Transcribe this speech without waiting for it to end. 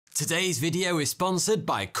Today's video is sponsored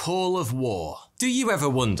by Call of War. Do you ever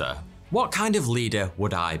wonder, what kind of leader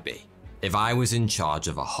would I be if I was in charge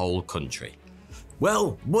of a whole country?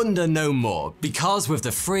 Well, wonder no more, because with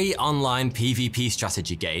the free online PvP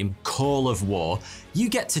strategy game, Call of War, you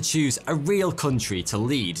get to choose a real country to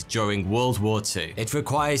lead during World War II. It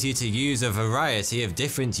requires you to use a variety of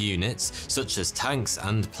different units, such as tanks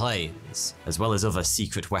and planes, as well as other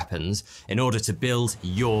secret weapons, in order to build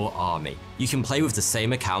your army. You can play with the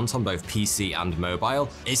same account on both PC and mobile.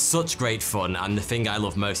 It's such great fun, and the thing I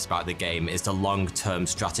love most about the game is the long-term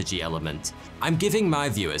strategy element. I'm giving my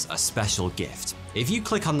viewers a special gift. If you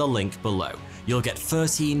click on the link below, you'll get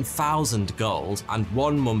 13,000 gold and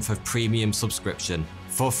 1 month of premium subscription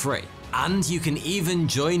for free. And you can even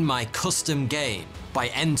join my custom game by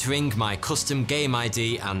entering my custom game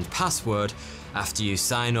ID and password after you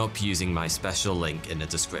sign up using my special link in the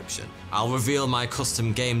description. I'll reveal my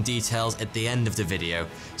custom game details at the end of the video,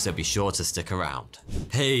 so be sure to stick around.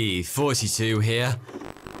 Hey, 42 here.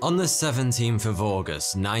 On the 17th of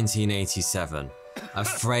August 1987, a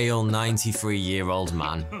frail 93-year-old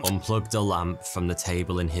man unplugged a lamp from the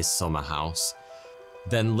table in his summer house,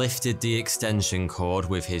 then lifted the extension cord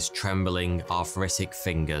with his trembling, arthritic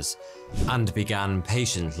fingers and began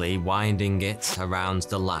patiently winding it around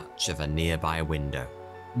the latch of a nearby window.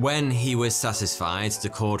 When he was satisfied the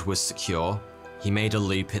cord was secure, he made a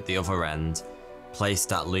loop at the other end, placed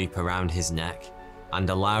that loop around his neck, and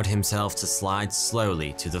allowed himself to slide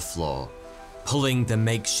slowly to the floor, pulling the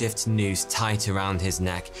makeshift noose tight around his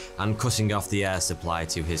neck and cutting off the air supply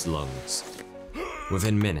to his lungs.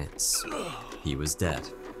 Within minutes, he was dead.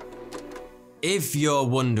 If you're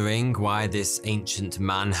wondering why this ancient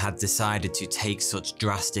man had decided to take such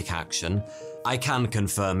drastic action, I can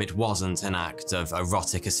confirm it wasn't an act of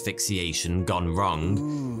erotic asphyxiation gone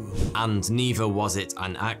wrong, and neither was it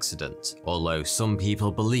an accident, although some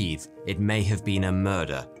people believe it may have been a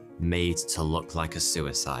murder made to look like a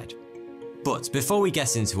suicide. But before we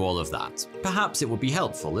get into all of that, perhaps it would be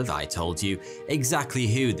helpful if I told you exactly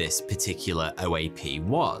who this particular OAP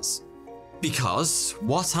was. Because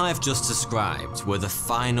what I've just described were the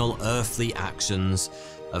final earthly actions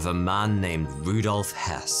of a man named Rudolf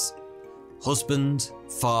Hess. Husband,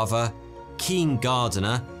 father, keen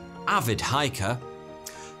gardener, avid hiker.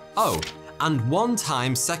 Oh, and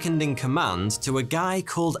one-time second-in-command to a guy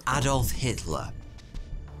called Adolf Hitler.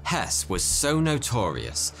 Hess was so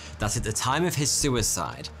notorious that at the time of his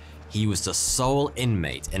suicide, he was the sole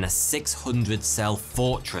inmate in a 600-cell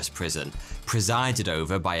fortress prison presided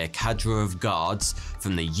over by a cadre of guards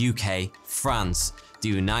from the UK, France, the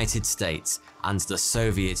United States, and the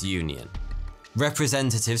Soviet Union.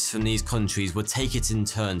 Representatives from these countries would take it in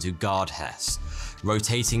turn to guard Hess,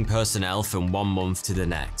 rotating personnel from one month to the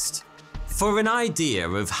next. For an idea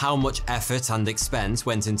of how much effort and expense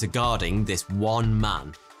went into guarding this one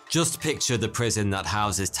man, just picture the prison that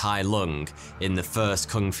houses Tai Lung in the first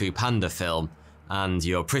Kung Fu Panda film, and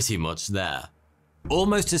you're pretty much there.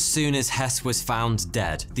 Almost as soon as Hess was found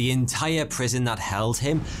dead, the entire prison that held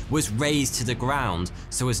him was razed to the ground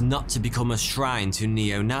so as not to become a shrine to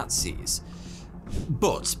neo-Nazis.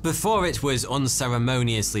 But before it was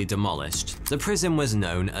unceremoniously demolished, the prison was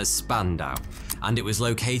known as Spandau, and it was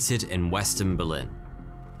located in western Berlin.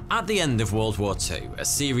 At the end of World War II, a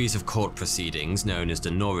series of court proceedings known as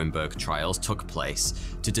the Nuremberg trials took place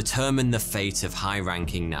to determine the fate of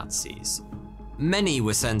high-ranking Nazis. Many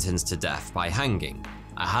were sentenced to death by hanging,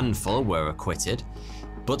 a handful were acquitted,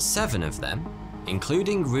 but 7 of them,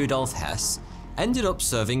 including Rudolf Hess, ended up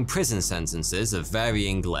serving prison sentences of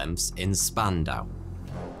varying lengths in Spandau.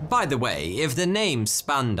 By the way, if the name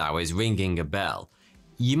Spandau is ringing a bell,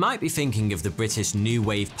 you might be thinking of the British new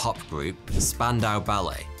wave pop group Spandau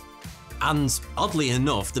Ballet. And oddly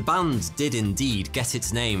enough, the band did indeed get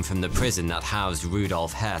its name from the prison that housed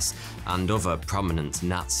Rudolf Hess and other prominent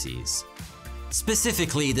Nazis.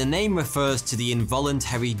 Specifically, the name refers to the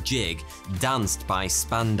involuntary jig danced by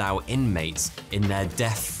Spandau inmates in their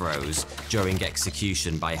death throes during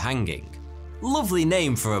execution by hanging. Lovely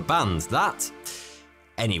name for a band, that.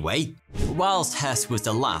 Anyway, whilst Hess was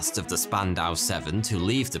the last of the Spandau 7 to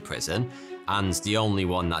leave the prison, and the only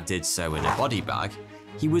one that did so in a body bag,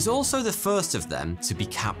 he was also the first of them to be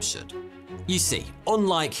captured. You see,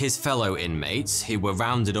 unlike his fellow inmates who were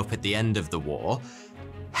rounded up at the end of the war,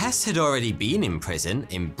 Hess had already been in prison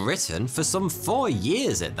in Britain for some 4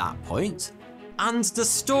 years at that point. And the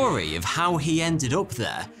story of how he ended up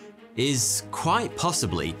there is quite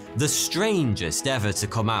possibly the strangest ever to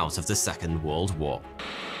come out of the Second World War.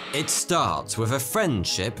 It starts with a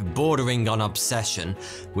friendship bordering on obsession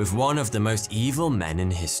with one of the most evil men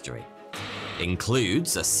in history.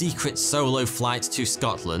 includes a secret solo flight to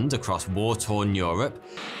Scotland across war-torn Europe,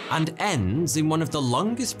 and ends in one of the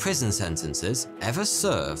longest prison sentences ever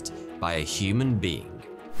served by a human being.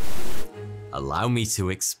 Allow me to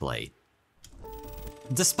explain.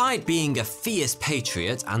 Despite being a fierce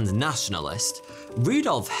patriot and nationalist,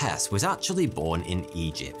 Rudolf Hess was actually born in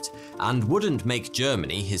Egypt and wouldn't make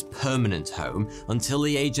Germany his permanent home until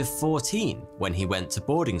the age of 14 when he went to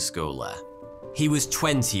boarding school there. He was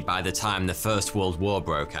 20 by the time the First World War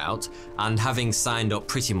broke out, and having signed up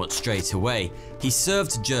pretty much straight away, he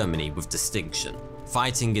served Germany with distinction,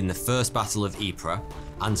 fighting in the First Battle of Ypres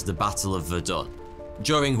and the Battle of Verdun,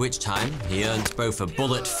 during which time he earned both a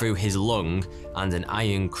bullet through his lung and an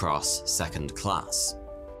Iron Cross Second Class.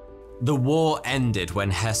 The war ended when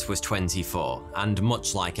Hess was 24, and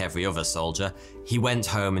much like every other soldier, he went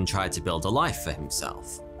home and tried to build a life for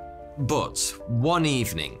himself. But one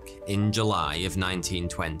evening in July of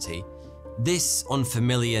 1920, this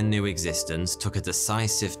unfamiliar new existence took a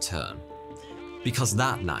decisive turn, because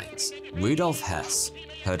that night, Rudolf Hess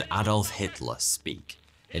heard Adolf Hitler speak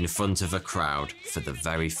in front of a crowd for the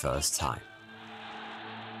very first time.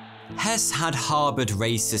 Hess had harbored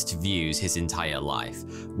racist views his entire life.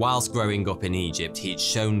 Whilst growing up in Egypt, he'd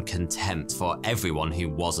shown contempt for everyone who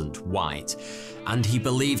wasn't white, and he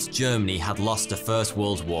believed Germany had lost the First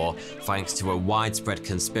World War thanks to a widespread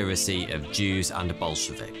conspiracy of Jews and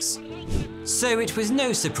Bolsheviks. So it was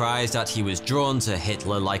no surprise that he was drawn to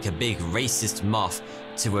Hitler like a big racist moth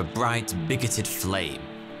to a bright, bigoted flame.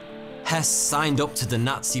 Hess signed up to the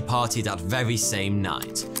Nazi Party that very same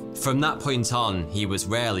night. From that point on, he was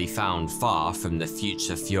rarely found far from the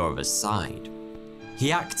future Führer's side.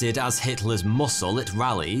 He acted as Hitler's muscle at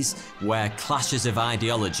rallies, where clashes of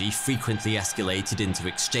ideology frequently escalated into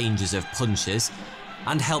exchanges of punches,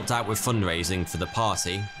 and helped out with fundraising for the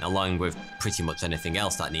party, along with pretty much anything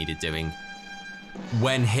else that needed doing.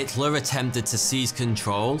 When Hitler attempted to seize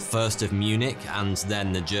control, first of Munich and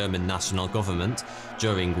then the German national government,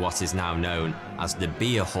 during what is now known as the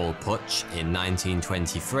Beer Hall Putsch in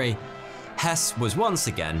 1923, Hess was once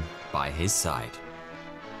again by his side.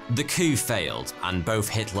 The coup failed, and both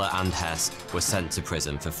Hitler and Hess were sent to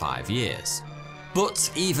prison for 5 years.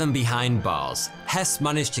 But even behind bars, Hess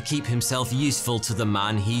managed to keep himself useful to the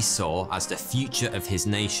man he saw as the future of his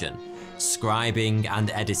nation, scribing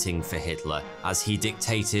and editing for Hitler as he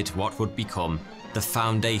dictated what would become the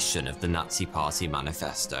foundation of the Nazi Party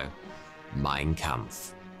manifesto, Mein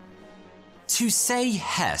Kampf. To say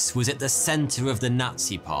Hess was at the centre of the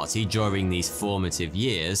Nazi Party during these formative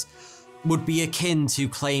years would be akin to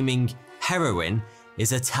claiming heroin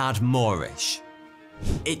is a tad Moorish.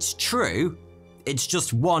 It's true, it's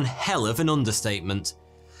just one hell of an understatement.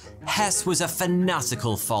 Hess was a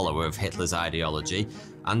fanatical follower of Hitler's ideology,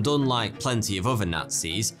 and unlike plenty of other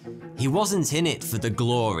Nazis, he wasn't in it for the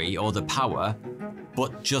glory or the power,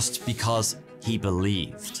 but just because he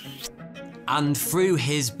believed. And through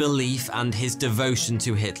his belief and his devotion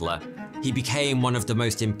to Hitler, he became one of the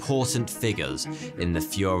most important figures in the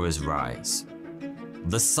Führer's rise.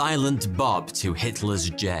 The silent Bob to Hitler's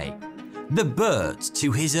J, the Bert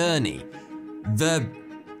to his Ernie,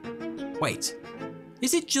 Wait,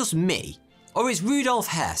 is it just me? Or is Rudolf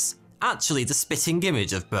Hess actually the spitting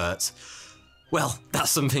image of Bert? Well,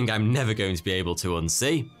 that's something I'm never going to be able to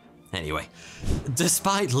unsee. Anyway,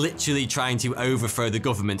 despite literally trying to overthrow the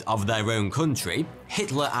government of their own country,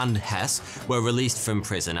 Hitler and Hess were released from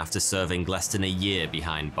prison after serving less than a year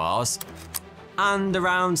behind bars. And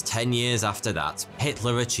around 10 years after that,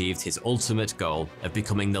 Hitler achieved his ultimate goal of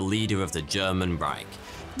becoming the leader of the German Reich,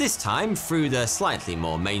 this time through the slightly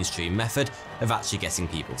more mainstream method of actually getting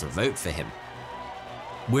people to vote for him.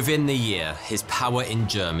 Within the year, his power in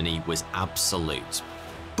Germany was absolute.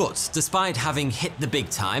 But despite having hit the big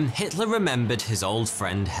time, Hitler remembered his old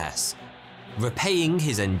friend Hess, repaying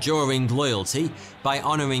his enduring loyalty by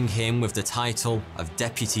honouring him with the title of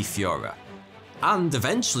Deputy Führer, and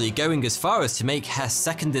eventually going as far as to make Hess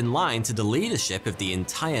second in line to the leadership of the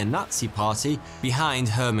entire Nazi Party behind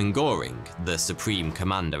Hermann Göring, the supreme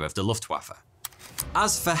commander of the Luftwaffe.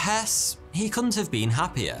 As for Hess, he couldn't have been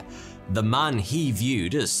happier. The man he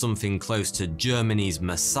viewed as something close to Germany's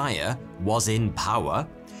messiah was in power.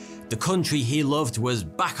 The country he loved was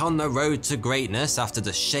back on the road to greatness after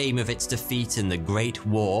the shame of its defeat in the Great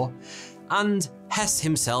War, and Hess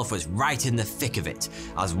himself was right in the thick of it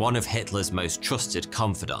as one of Hitler's most trusted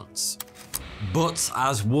confidants. But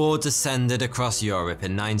as war descended across Europe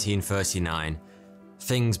in 1939,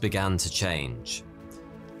 things began to change.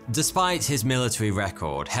 Despite his military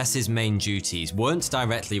record, Hess's main duties weren't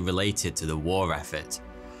directly related to the war effort.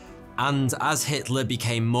 And as Hitler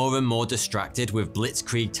became more and more distracted with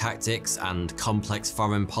blitzkrieg tactics and complex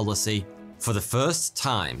foreign policy, for the first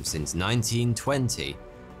time since 1920,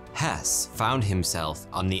 Hess found himself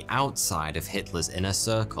on the outside of Hitler's inner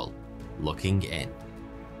circle, looking in.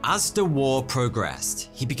 As the war progressed,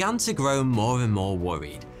 he began to grow more and more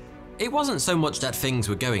worried. It wasn't so much that things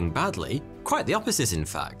were going badly, quite the opposite in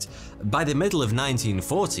fact. By the middle of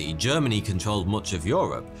 1940, Germany controlled much of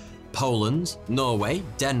Europe. Poland, Norway,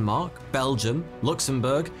 Denmark, Belgium,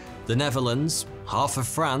 Luxembourg, the Netherlands, half of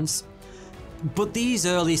France. But these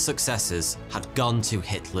early successes had gone to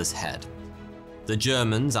Hitler's head. The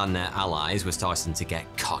Germans and their allies were starting to get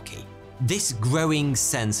cocky. This growing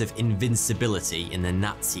sense of invincibility in the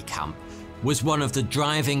Nazi camp was one of the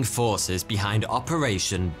driving forces behind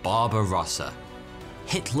Operation Barbarossa,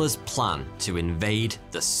 Hitler's plan to invade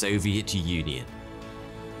the Soviet Union.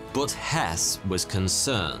 But Hess was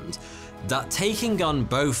concerned that taking on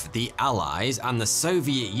both the Allies and the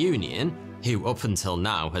Soviet Union, who up until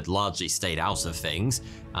now had largely stayed out of things,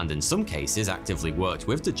 and in some cases actively worked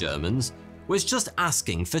with the Germans, was just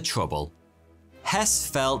asking for trouble. Hess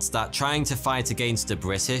felt that trying to fight against the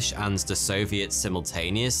British and the Soviets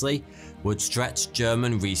simultaneously would stretch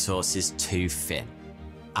German resources too thin.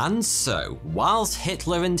 And so, whilst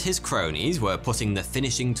Hitler and his cronies were putting the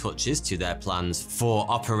finishing touches to their plans for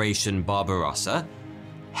Operation Barbarossa,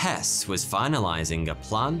 Hess was finalizing a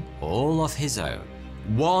plan all of his own.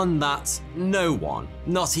 One that no one,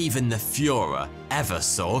 not even the Führer, ever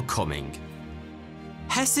saw coming.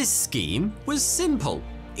 Hess's scheme was simple.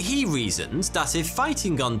 He reasoned that if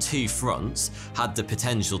fighting on two fronts had the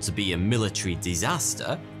potential to be a military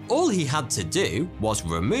disaster, all he had to do was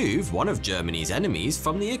remove one of Germany's enemies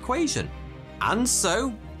from the equation. And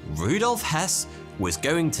so, Rudolf Hess was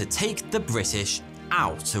going to take the British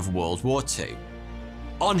out of World War II.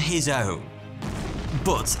 On his own.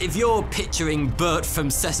 But if you're picturing Bert from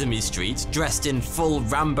Sesame Street dressed in full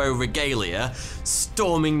Rambo regalia,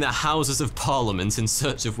 storming the Houses of Parliament in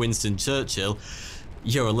search of Winston Churchill,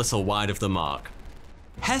 you're a little wide of the mark.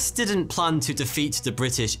 Hess didn't plan to defeat the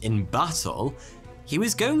British in battle. He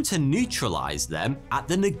was going to neutralize them at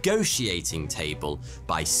the negotiating table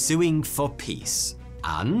by suing for peace.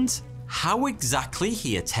 And how exactly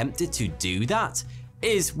he attempted to do that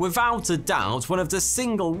is without a doubt one of the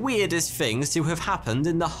single weirdest things to have happened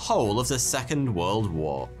in the whole of the Second World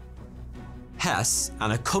War. Hess,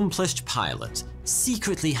 an accomplished pilot,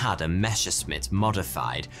 secretly had a Messerschmitt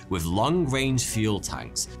modified with long-range fuel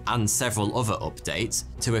tanks and several other updates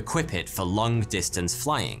to equip it for long-distance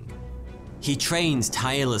flying. He trained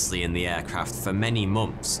tirelessly in the aircraft for many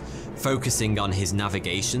months, focusing on his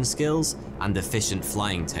navigation skills and efficient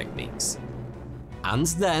flying techniques. And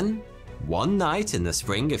then, one night in the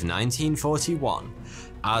spring of 1941,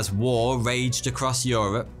 as war raged across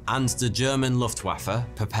Europe and the German Luftwaffe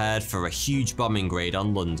prepared for a huge bombing raid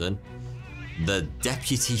on London, the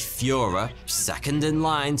Deputy Führer, second in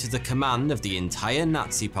line to the command of the entire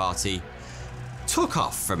Nazi Party, took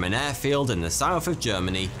off from an airfield in the south of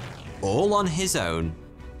Germany, all on his own,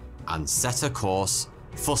 and set a course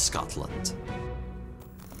for Scotland.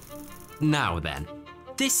 Now then,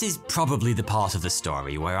 this is probably the part of the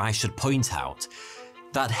story where I should point out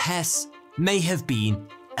that Hess may have been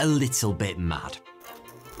a little bit mad.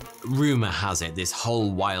 Rumour has it this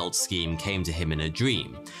whole wild scheme came to him in a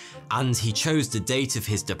dream, and he chose the date of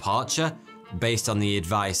his departure based on the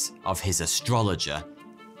advice of his astrologer,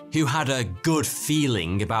 who had a good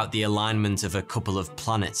feeling about the alignment of a couple of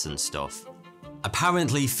planets and stuff.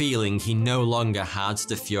 Apparently feeling he no longer had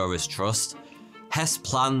the Führer's trust, Hess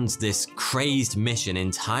planned this crazed mission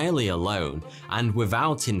entirely alone and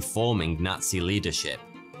without informing Nazi leadership,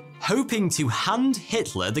 hoping to hand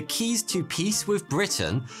Hitler the keys to peace with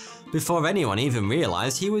Britain before anyone even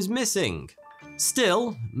realized he was missing.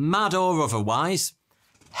 Still, mad or otherwise,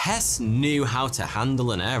 Hess knew how to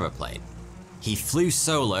handle an aeroplane. He flew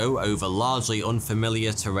solo over largely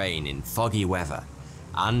unfamiliar terrain in foggy weather,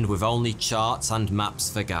 and with only charts and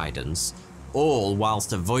maps for guidance, all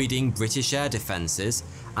whilst avoiding British air defences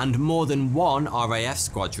and more than one RAF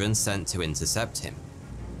squadron sent to intercept him.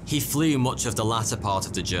 He flew much of the latter part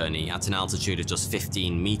of the journey at an altitude of just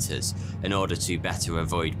 15 metres in order to better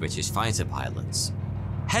avoid British fighter pilots.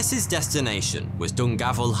 Hess's destination was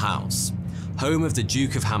Dungavel House, home of the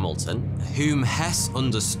Duke of Hamilton, whom Hess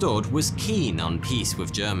understood was keen on peace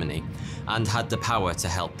with Germany and had the power to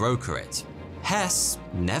help broker it. Hess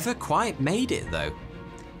never quite made it though.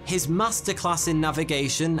 His masterclass in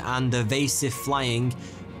navigation and evasive flying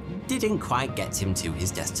didn't quite get him to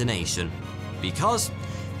his destination, because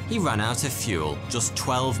he ran out of fuel just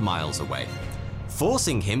 12 miles away,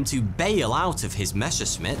 forcing him to bail out of his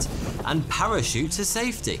Messerschmitt and parachute to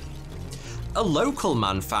safety. A local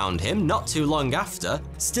man found him not too long after,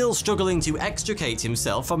 still struggling to extricate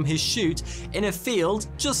himself from his chute in a field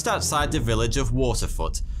just outside the village of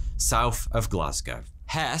Waterfoot, south of Glasgow.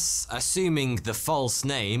 Hess, assuming the false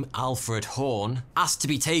name Alfred Horn, asked to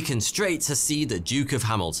be taken straight to see the Duke of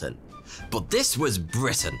Hamilton. But this was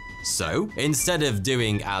Britain, so instead of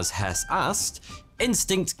doing as Hess asked,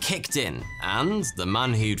 instinct kicked in, and the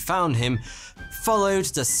man who'd found him followed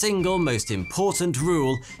the single most important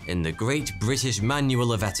rule in the Great British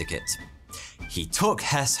Manual of Etiquette. He took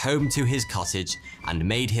Hess home to his cottage and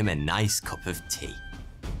made him a nice cup of tea.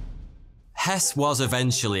 Hess was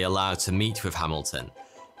eventually allowed to meet with Hamilton,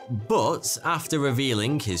 but after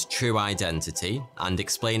revealing his true identity and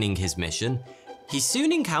explaining his mission, he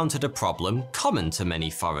soon encountered a problem common to many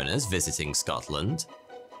foreigners visiting Scotland.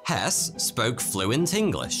 Hess spoke fluent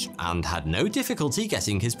English and had no difficulty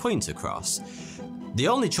getting his point across. The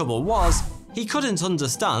only trouble was, he couldn't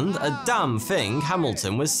understand a damn thing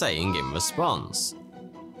Hamilton was saying in response.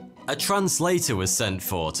 A translator was sent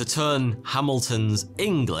for to turn Hamilton's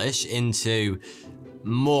English into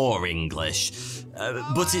more English,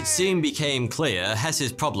 but it soon became clear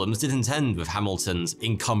Hess's problems didn't end with Hamilton's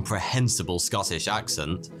incomprehensible Scottish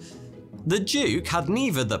accent. The Duke had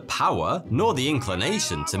neither the power nor the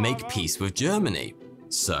inclination to make peace with Germany.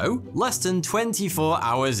 So, less than 24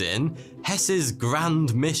 hours in, Hess's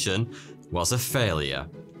grand mission was a failure.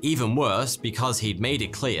 Even worse, because he'd made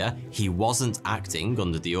it clear he wasn't acting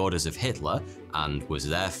under the orders of Hitler and was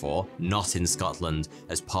therefore not in Scotland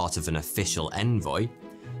as part of an official envoy.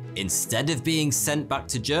 Instead of being sent back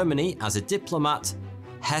to Germany as a diplomat,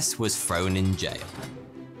 Hess was thrown in jail.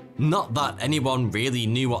 Not that anyone really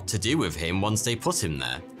knew what to do with him once they put him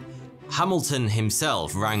there. Hamilton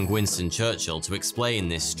himself rang Winston Churchill to explain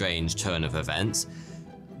this strange turn of events,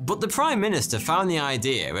 but the Prime Minister found the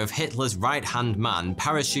idea of Hitler's right-hand man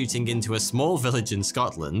parachuting into a small village in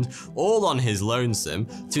Scotland, all on his lonesome,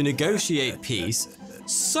 to negotiate peace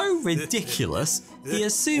so ridiculous, he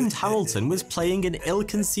assumed Hamilton was playing an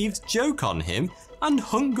ill-conceived joke on him and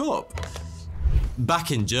hung up.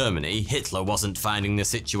 Back in Germany, Hitler wasn't finding the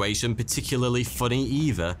situation particularly funny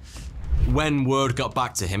either. When word got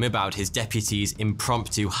back to him about his deputy's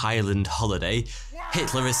impromptu Highland holiday,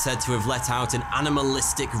 Hitler is said to have let out an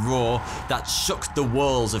animalistic roar that shook the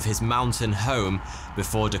walls of his mountain home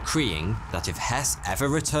before decreeing that if Hess ever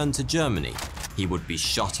returned to Germany, he would be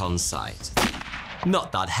shot on sight.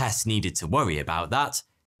 Not that Hess needed to worry about that.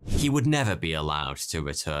 He would never be allowed to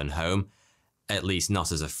return home, at least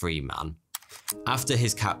not as a free man. After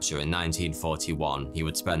his capture in 1941, he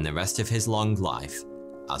would spend the rest of his long life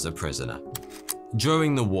as a prisoner.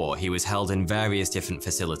 During the war, he was held in various different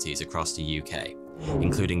facilities across the UK,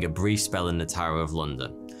 including a brief spell in the Tower of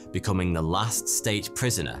London, becoming the last state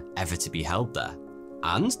prisoner ever to be held there.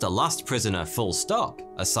 And the last prisoner full stop,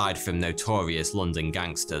 aside from notorious London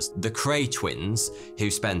gangsters, the Kray twins, who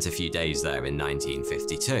spent a few days there in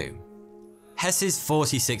 1952. Hess's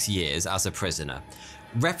 46 years as a prisoner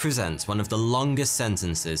represents one of the longest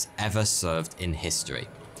sentences ever served in history.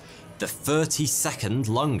 The 32nd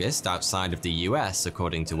longest outside of the US,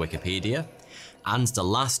 according to Wikipedia, and the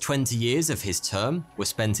last 20 years of his term were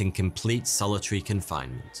spent in complete solitary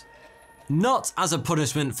confinement. Not as a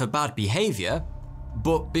punishment for bad behaviour,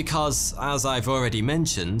 but because, as I've already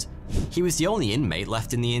mentioned, he was the only inmate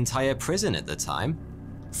left in the entire prison at the time.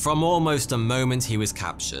 From almost the moment he was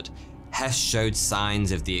captured, Hess showed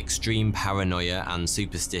signs of the extreme paranoia and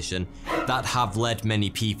superstition that have led many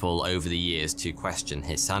people over the years to question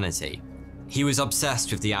his sanity. He was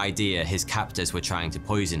obsessed with the idea his captors were trying to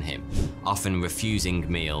poison him, often refusing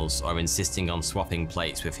meals or insisting on swapping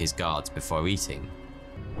plates with his guards before eating.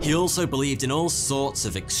 He also believed in all sorts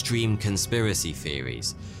of extreme conspiracy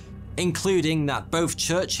theories, including that both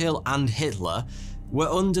Churchill and Hitler were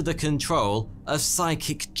under the control of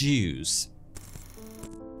psychic Jews.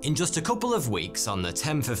 In just a couple of weeks, on the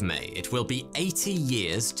 10th of May, it will be 80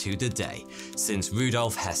 years to the day since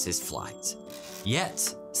Rudolf Hess's flight.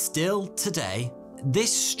 Yet, still today,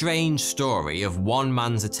 this strange story of one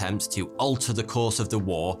man's attempt to alter the course of the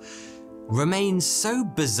war remains so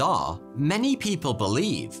bizarre, many people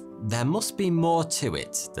believe there must be more to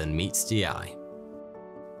it than meets the eye.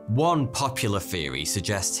 One popular theory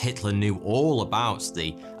suggests Hitler knew all about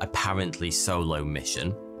the apparently solo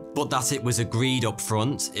mission, but that it was agreed up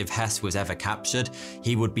front if Hess was ever captured,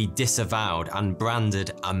 he would be disavowed and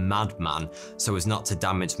branded a madman so as not to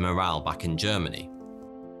damage morale back in Germany.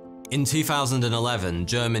 In 2011,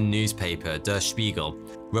 German newspaper Der Spiegel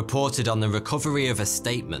reported on the recovery of a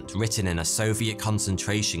statement written in a Soviet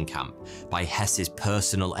concentration camp by Hess's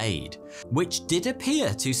personal aide, which did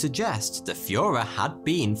appear to suggest the Führer had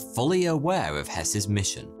been fully aware of Hess's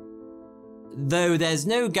mission. Though there's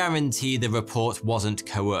no guarantee the report wasn't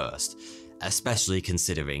coerced, especially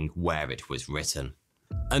considering where it was written.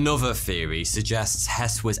 Another theory suggests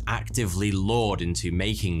Hess was actively lured into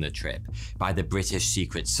making the trip by the British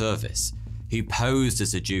Secret Service, who posed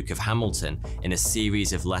as the Duke of Hamilton in a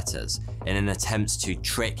series of letters in an attempt to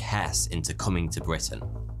trick Hess into coming to Britain.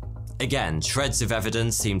 Again, shreds of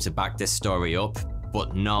evidence seem to back this story up,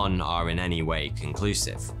 but none are in any way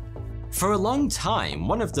conclusive. For a long time,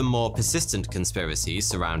 one of the more persistent conspiracies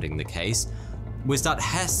surrounding the case was that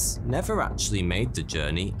Hess never actually made the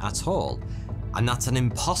journey at all, and that an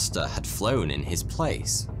imposter had flown in his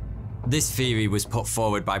place. This theory was put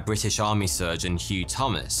forward by British Army surgeon Hugh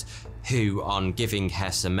Thomas, who, on giving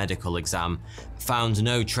Hess a medical exam, found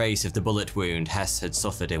no trace of the bullet wound Hess had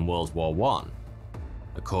suffered in World War I.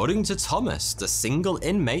 According to Thomas, the single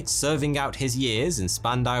inmate serving out his years in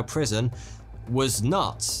Spandau prison was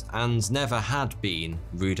not, and never had been,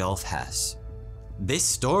 Rudolf Hess. This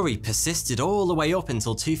story persisted all the way up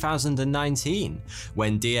until 2019,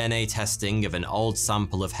 when DNA testing of an old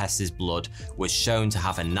sample of Hess's blood was shown to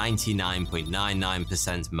have a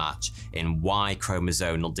 99.99% match in Y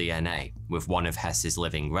chromosomal DNA with one of Hess's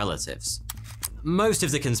living relatives. Most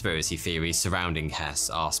of the conspiracy theories surrounding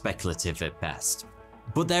Hess are speculative at best,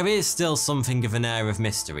 but there is still something of an air of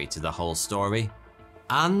mystery to the whole story.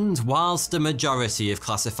 And whilst the majority of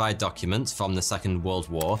classified documents from the Second World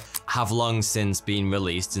War have long since been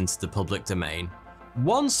released into the public domain,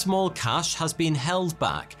 one small cache has been held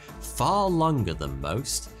back far longer than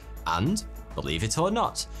most, and, believe it or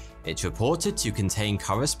not, it's reported to contain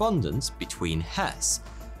correspondence between Hess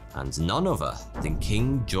and none other than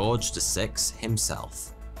King George VI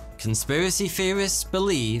himself. Conspiracy theorists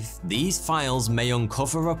believe these files may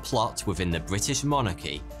uncover a plot within the British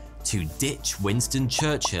monarchy to ditch Winston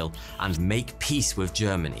Churchill and make peace with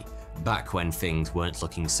Germany, back when things weren't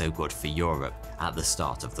looking so good for Europe at the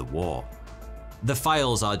start of the war. The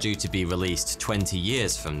files are due to be released 20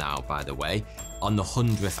 years from now, by the way, on the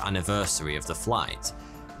 100th anniversary of the flight,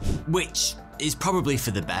 which is probably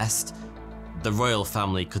for the best. The royal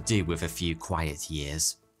family could do with a few quiet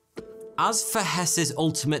years. As for Hess's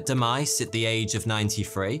ultimate demise at the age of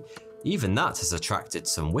 93, even that has attracted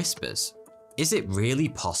some whispers. Is it really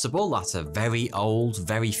possible that a very old,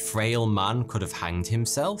 very frail man could have hanged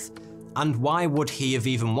himself? And why would he have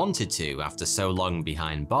even wanted to after so long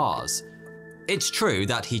behind bars? It's true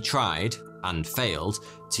that he tried, and failed,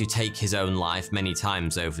 to take his own life many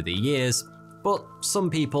times over the years, but some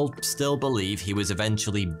people still believe he was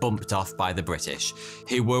eventually bumped off by the British,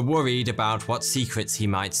 who were worried about what secrets he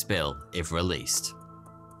might spill if released.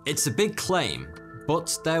 It's a big claim,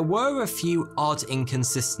 but there were a few odd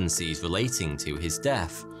inconsistencies relating to his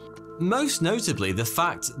death. Most notably the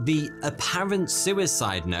fact the apparent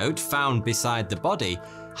suicide note found beside the body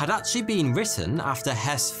had actually been written after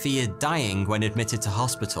Hess feared dying when admitted to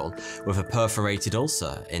hospital with a perforated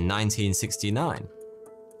ulcer in 1969.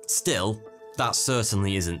 Still, that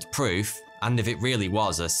certainly isn't proof, and if it really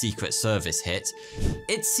was a Secret Service hit,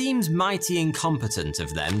 it seems mighty incompetent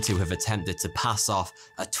of them to have attempted to pass off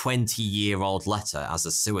a 20-year-old letter as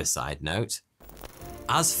a suicide note.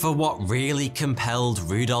 As for what really compelled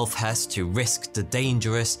Rudolf Hess to risk the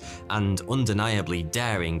dangerous and undeniably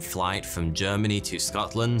daring flight from Germany to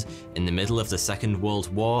Scotland in the middle of the Second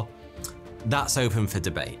World War, that's open for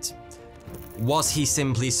debate. Was he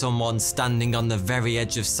simply someone standing on the very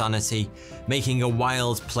edge of sanity, making a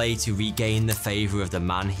wild play to regain the favour of the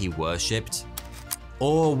man he worshipped?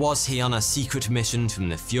 Or was he on a secret mission from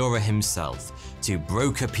the Führer himself to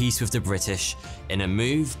broker peace with the British in a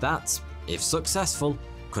move that, if successful,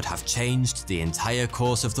 could have changed the entire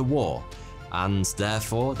course of the war, and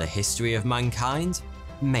therefore the history of mankind?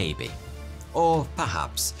 Maybe. Or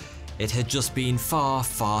perhaps it had just been far,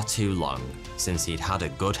 far too long since he'd had a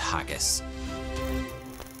good haggis.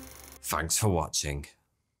 Thanks for watching.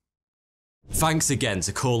 Thanks again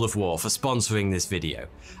to Call of War for sponsoring this video,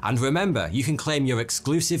 and remember you can claim your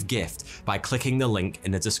exclusive gift by clicking the link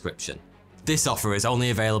in the description. This offer is only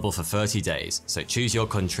available for 30 days, so choose your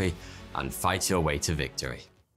country and fight your way to victory.